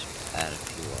 hours, out of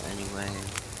fuel anyway.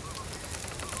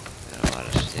 Got a lot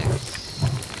of sticks.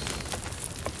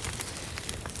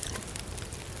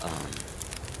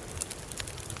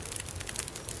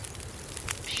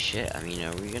 Shit, I mean,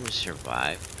 are we gonna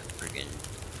survive for friggin'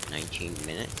 19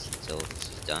 minutes until this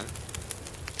is done?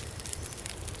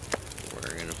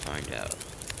 We're gonna find out.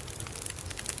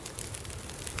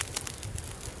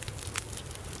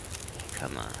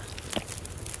 Come on.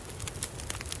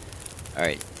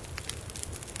 Alright.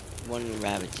 One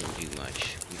rabbit didn't do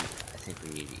much. I think we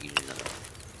need to eat another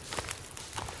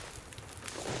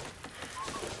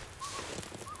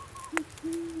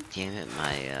one. Damn it,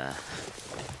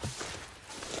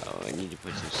 oh, I need to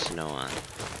put some snow on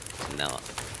to melt.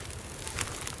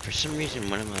 For some reason,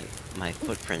 one of my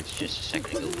footprints just a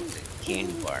second ago was a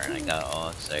candy bar, and I got all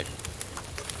excited.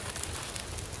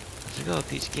 I was like, oh, a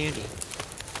piece of candy.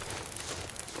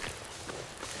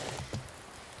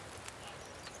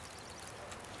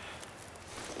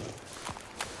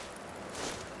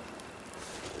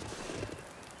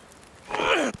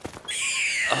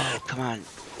 Oh, come on.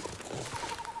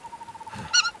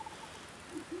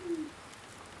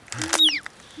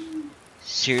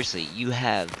 Seriously, you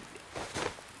have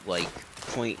like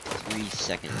 0.3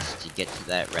 seconds to get to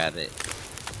that rabbit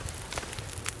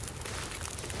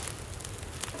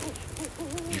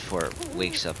before it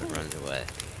wakes up and runs away.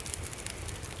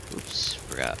 Oops,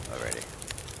 forgot already.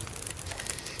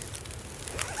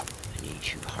 I need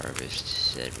to harvest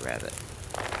said rabbit.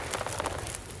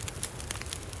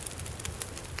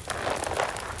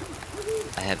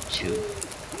 I have 2.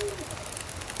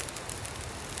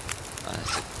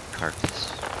 That's a carcass.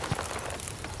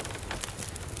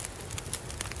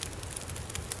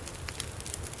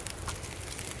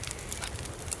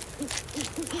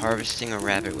 Harvesting a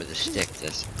rabbit with a stick,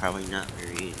 that's probably not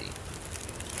very easy.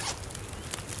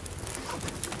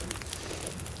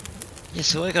 Yeah,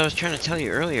 so like I was trying to tell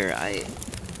you earlier,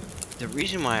 the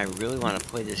reason why I really want to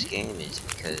play this game is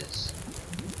because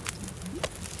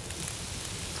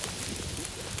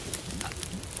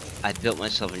I built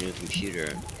myself a new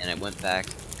computer, and I went back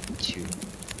to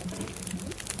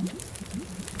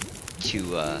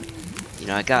you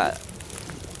know, I got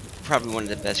probably one of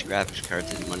the best graphics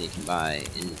cards that money can buy,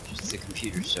 and just the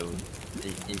computer's so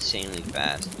insanely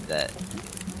fast that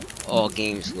all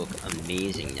games look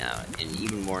amazing now, and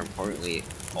even more importantly,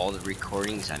 all the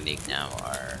recordings I make now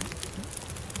are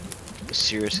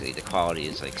seriously, the quality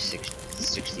is like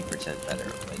 60% better.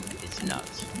 Like, it's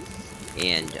nuts.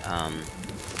 And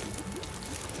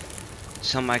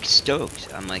so I'm like stoked.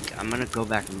 I'm like, I'm gonna go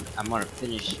back and I'm gonna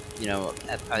finish, you know,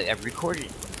 I've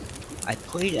recorded, I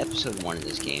played episode 1 of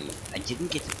this game. I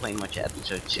didn't get to play much of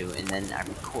episode 2, and then I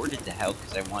recorded the hell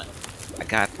because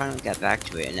I finally got back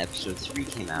to it, and episode 3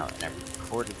 came out, and I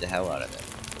recorded the hell out of it.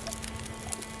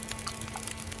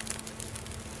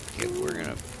 Okay, we're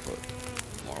gonna put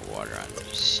more water on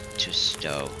to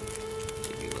stow,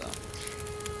 if you will.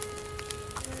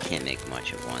 Can't make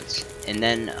much at once. And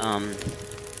then,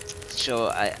 so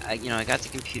I you know, I got the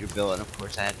computer built, and of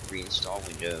course I had to reinstall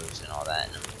Windows and all that,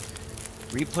 and I'm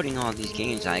re-putting all these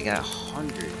games. I got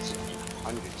hundreds and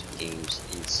hundreds of games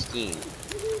in Steam,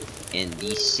 and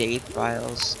these save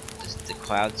files, the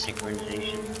cloud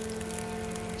synchronization,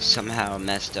 somehow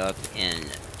messed up, and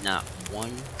not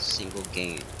one single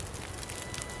game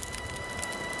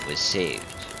was saved.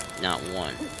 Not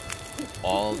one.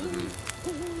 All of them,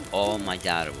 all my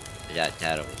data was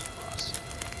lost.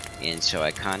 And so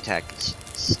I contacted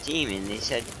Steam, and they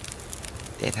said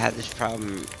they've had this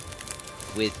problem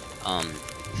with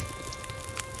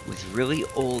with really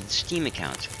old Steam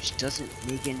accounts, which doesn't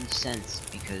make any sense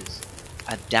because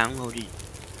I've deleted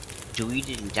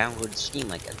and downloaded Steam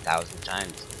like 1,000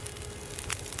 times.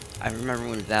 I remember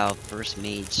when Valve first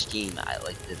made Steam,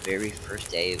 like the very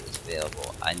first day it was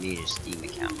available, I made a Steam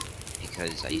account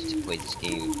because I used to play this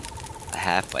game, a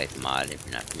Half-Life mod, if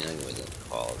you're not familiar with it,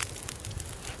 called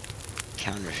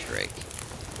Counter-Strike.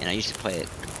 And I used to play it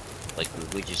like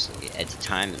religiously. At the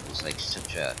time, it was like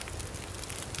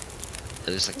it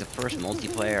was like the first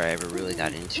multiplayer I ever really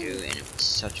got into, and it was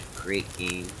such a great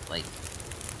game. Like,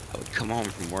 I would come home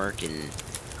from work and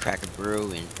crack a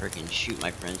brew and freaking shoot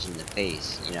my friends in the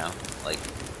face, you know? Like,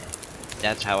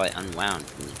 that's how I unwound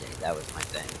from the day. That was my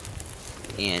thing.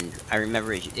 And I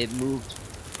remember it moved.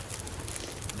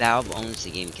 Valve owns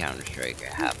the game Counter-Strike, or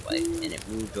Half-Life, and it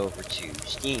moved over to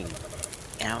Steam.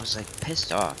 And I was like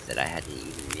pissed off that I had to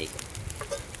even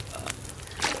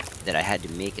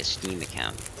make a Steam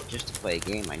account just to play a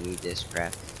game. I need this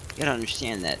crap. You gotta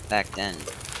understand that back then,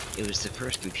 it was the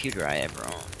first computer I ever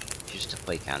owned just to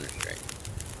play Counter-Strike.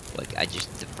 Like,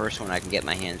 the first one I can get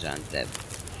my hands on that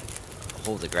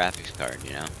hold the graphics card,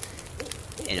 you know?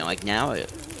 And like now,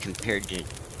 compared to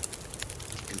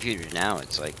computers now,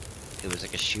 it's like, it was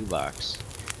like a shoebox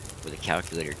with a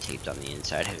calculator taped on the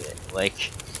inside of it.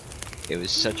 Like, it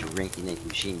was such a rinky-dink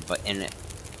machine, and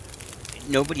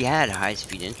nobody had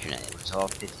high-speed internet. It was all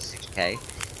 56K,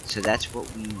 so that's what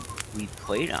we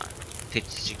played on.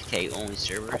 56K only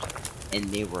servers, and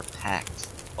they were packed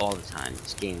all the time.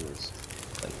 This game was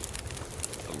like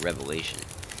a revelation.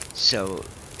 So,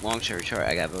 long story short,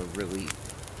 I got a really...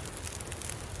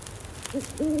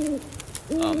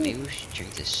 Oh, maybe we should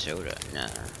drink this soda. Nah.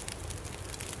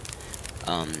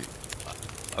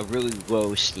 A really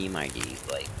low Steam ID,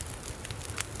 like,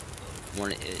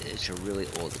 it's a really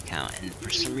old account, and for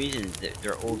some reason,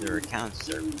 their older accounts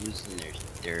are losing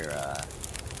their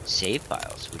save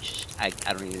files, which I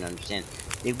don't even understand.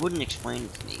 They wouldn't explain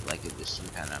it to me like it was some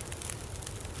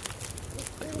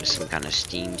kind of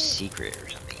Steam secret or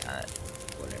something.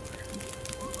 Whatever.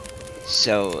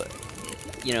 So,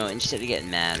 you know, instead of getting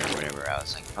mad or whatever, I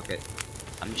was like, fuck it.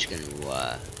 I'm just gonna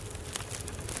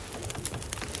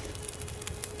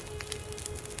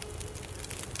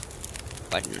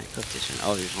why didn't I cook this one?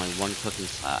 Oh, there's only one cooking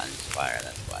slot on this fire,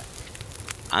 that's why.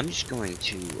 I'm just going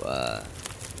to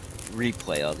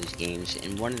replay all these games,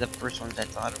 and one of the first ones I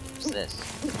thought of was this.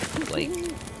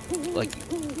 Like,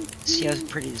 see how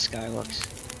pretty the sky looks?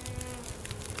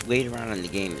 Later on in the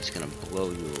game, it's gonna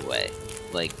blow you away.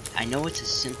 Like, I know it's a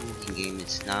simple looking game,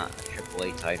 it's not a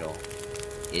AAA title.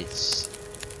 It's...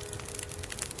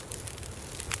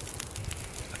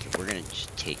 Okay, we're gonna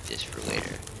just take this for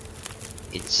later.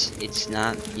 It's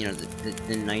not, you know,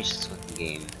 the nicest looking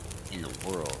game in the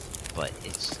world, but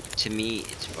to me,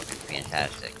 it's fucking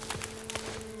fantastic.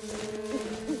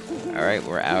 Alright,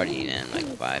 we're outie, man, like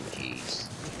 5 Gs.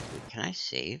 Can I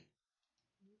save?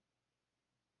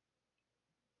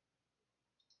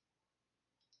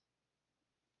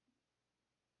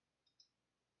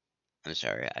 I'm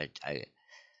sorry,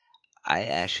 I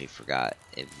actually forgot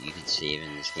if you could save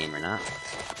in this game or not.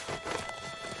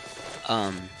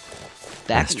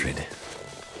 Astrid,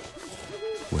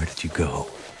 where did you go?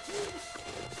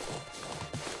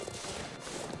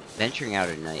 Venturing out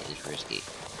at night is risky,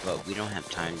 but we don't have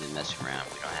time to mess around.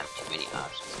 We don't have too many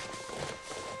options.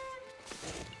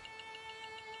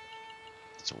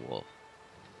 It's a wolf.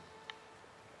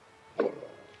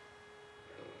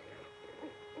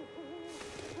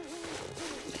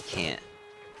 I can't.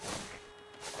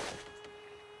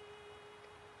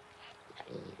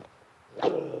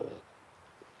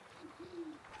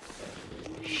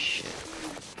 Shit.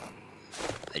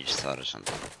 I just thought of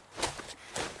something.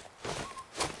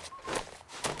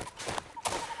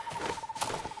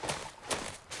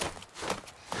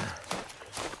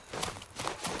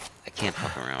 I can't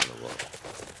fuck around with a wolf.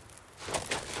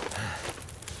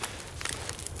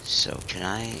 So, can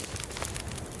I...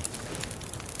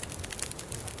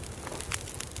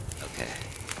 Okay.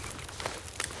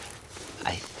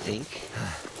 I think...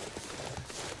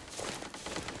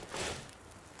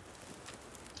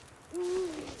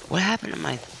 What happened to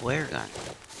my flare gun?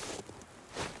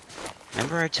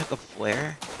 Remember I took a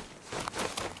flare?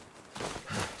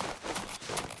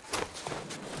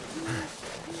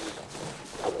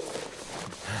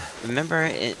 Remember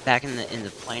back in the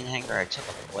plane hangar I took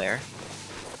a flare?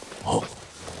 Oh,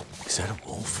 is that a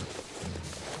wolf?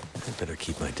 I better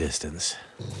keep my distance.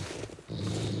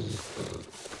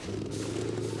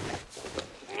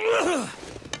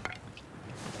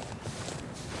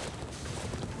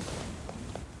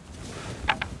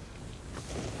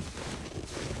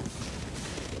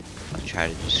 try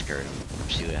to just skirt him,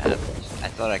 see what happens. I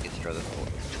thought I could throw the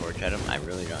torch at him. I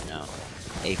really don't know.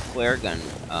 A flare gun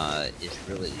is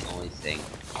really the only thing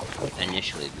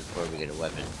initially before we get a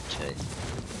weapon to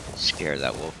scare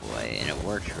that wolf away, and it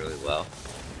works really well.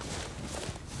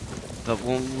 But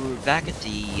when we were back at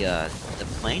the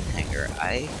plane hangar,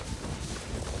 I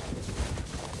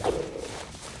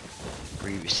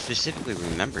specifically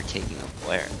remember taking a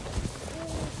flare.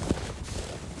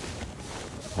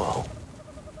 Whoa.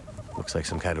 Looks like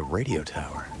some kind of radio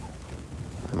tower.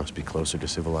 That must be closer to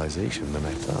civilization than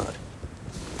I thought.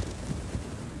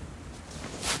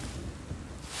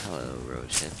 Hello,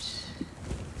 rose hips.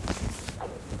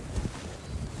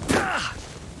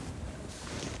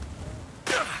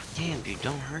 Damn, dude,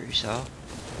 don't hurt yourself.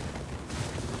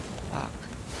 Fuck.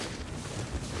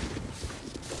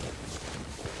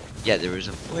 Yeah, there was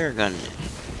a flare gun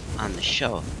on the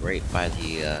shelf right by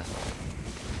the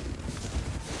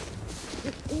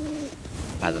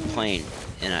plane,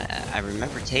 and I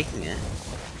remember taking it,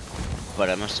 but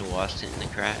I must have lost it in the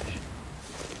crash.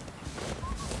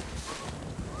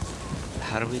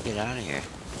 How do we get out of here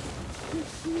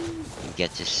and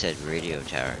get to said radio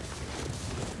tower?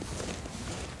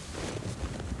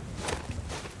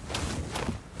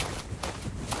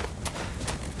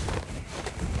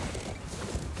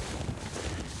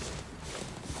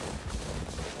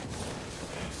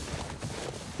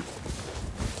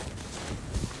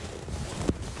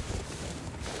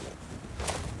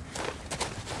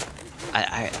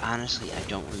 Honestly, I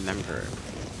don't remember,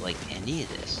 like, any of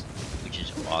this, which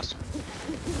is awesome.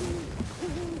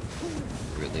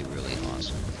 Really, really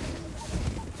awesome.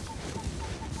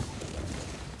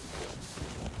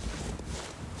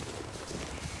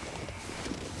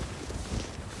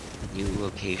 New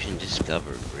location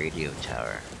discovered, radio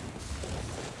tower.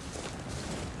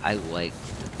 I like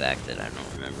the fact that I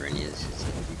don't remember any of this. It's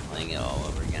like replaying it all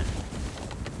over again.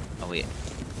 Oh, wait.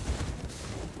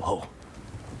 Whoa.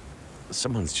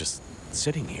 Someone's just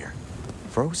sitting here,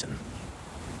 frozen.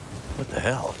 What the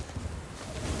hell?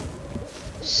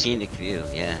 Scenic view,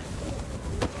 yeah.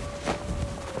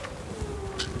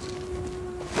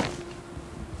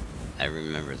 I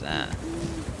remember that.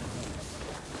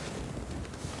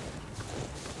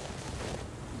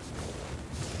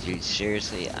 Dude,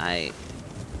 seriously,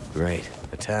 Great,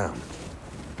 a town.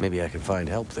 Maybe I can find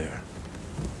help there.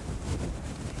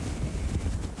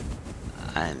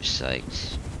 I'm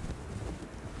psyched.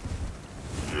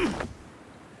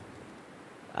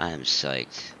 I'm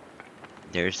psyched.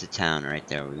 There's the town right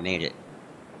there. We made it.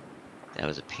 That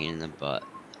was a pain in the butt.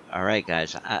 Alright,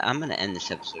 guys. I'm going to end this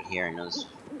episode here. I know this is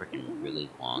freaking really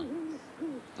long.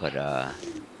 But, I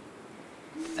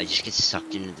just get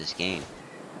sucked into this game.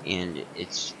 And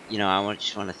it's, you know, I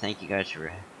just want to thank you guys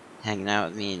for hanging out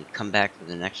with me and come back for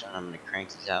the next one. I'm going to crank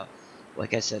this out.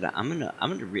 Like I said,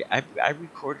 I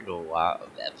recorded a lot of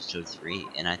episode 3,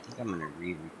 and I think I'm going to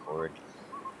re-record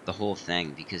the whole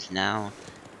thing, because now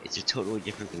it's a totally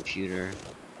different computer,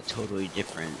 a totally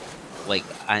different, like,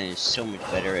 I am so much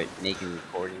better at making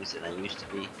recordings than I used to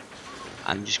be.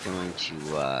 I'm just going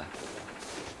to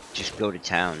just go to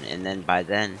town, and then by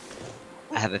then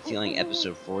I have a feeling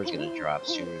episode 4 is going to drop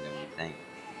sooner than we think.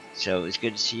 So it's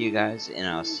good to see you guys, and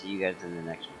I'll see you guys in the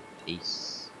next one.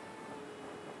 Peace.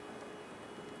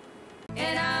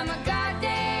 And I'm a